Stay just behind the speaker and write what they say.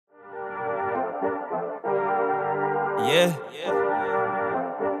Yeah.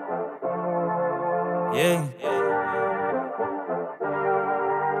 Yeah.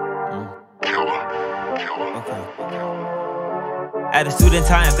 At a student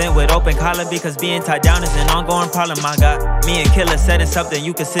tie event with open collar, because being tied down is an ongoing problem. I got me and Killer setting something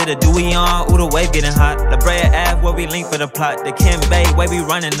you consider. Do we on? Ooh, the wave getting hot. La Brea Ave, where we link for the plot. The Kim Bay, where we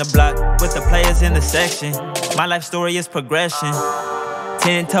running the block with the players in the section. My life story is progression.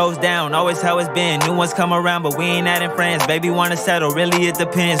 10 toes down, always how it's been. New ones come around, but we ain't adding friends. Baby wanna settle, really it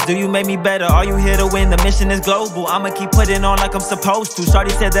depends. Do you make me better? Are you here to win? The mission is global. I'ma keep putting on like I'm supposed to. Shorty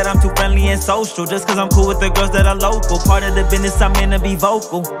said that I'm too friendly and social, just cause I'm cool with the girls that are local. Part of the business, I'm in to be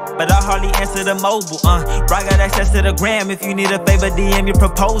vocal, but I hardly answer the mobile. Right, got access to the gram. If you need a favor, DM your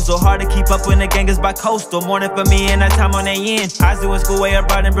proposal. Hard to keep up when the gang is by coastal. Morning for me and that time on their end. I was doing school way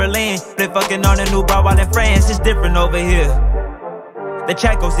abroad in Berlin. Flip fucking on a new bar while in France. It's different over here. The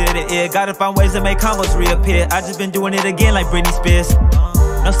chat goes ear to ear. Gotta find ways to make combos reappear. I just been doing it again like Britney Spears.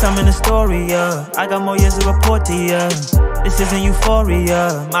 No sum in the story, yeah. I got more years to report to ya. This isn't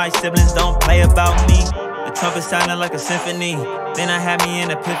euphoria. My siblings don't play about me. The trumpet sounded like a symphony. Then I had me an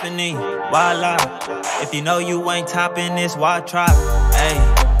epiphany. Why lie? If you know you ain't topping this, why try? Hey,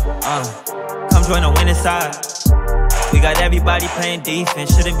 come join the winning side. We got everybody playing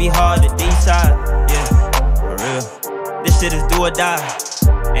defense. Shouldn't be hard to decide. Yeah, for real. This shit is do or die,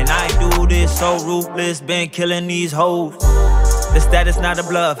 and I ain't do this so ruthless. Been killing these hoes. The status not a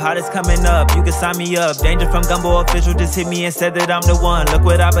bluff, hottest coming up. You can sign me up. Danger from Gumbo official just hit me and said that I'm the one. Look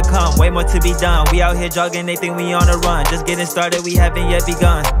what I become, way more to be done. We out here jogging, they think we on a run. Just getting started, we haven't yet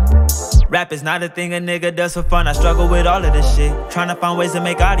begun. Rap is not a thing a nigga does for fun. I struggle with all of this shit, trying to find ways to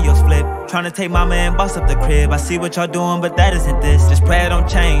make audios flip. Trying to take mama and boss up the crib. I see what y'all doing, but that isn't this. Just pray it don't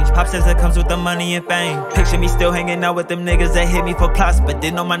change. Pop says that comes with the money and fame. Picture me still hanging out with them niggas that hit me for plots, but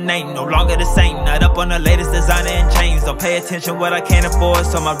didn't know my name. No longer the same, not up on the latest designer and chains. Don't pay attention what I can't afford,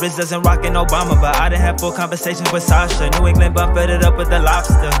 so my wrist doesn't rock in Obama. But I done had full conversations with Sasha. New England bun fed it up with the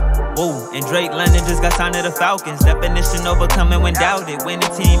lobster. Woo, and Drake London just got signed to the Falcons. Definition overcoming when doubted.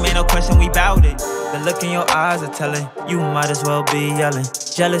 Winning team, ain't no question, we bout it. The look in your eyes are telling, you might as well be yelling.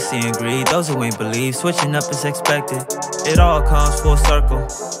 Jealousy and greed, those who ain't believe. Switching up is expected. It all comes full circle.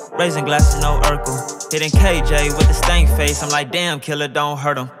 Raising glasses, no Urkel. Hitting KJ with the stank face. I'm like, damn, killer, don't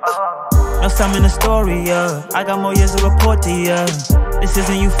hurt him. No sum in the story, yeah. I got more years to report to ya. This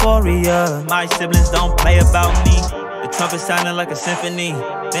isn't euphoria. My siblings don't play about me. The trumpet sounded like a symphony.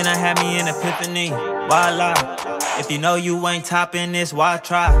 Then I had me an epiphany. Why lie? If you know you ain't topping this, why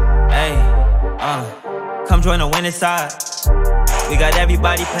try? Hey, come join the winning side. We got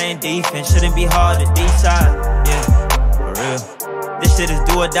everybody playing defense. Shouldn't be hard to decide. Yeah, for real. This shit is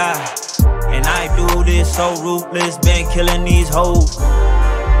do or die, and I do this so ruthless. Been killing these hoes.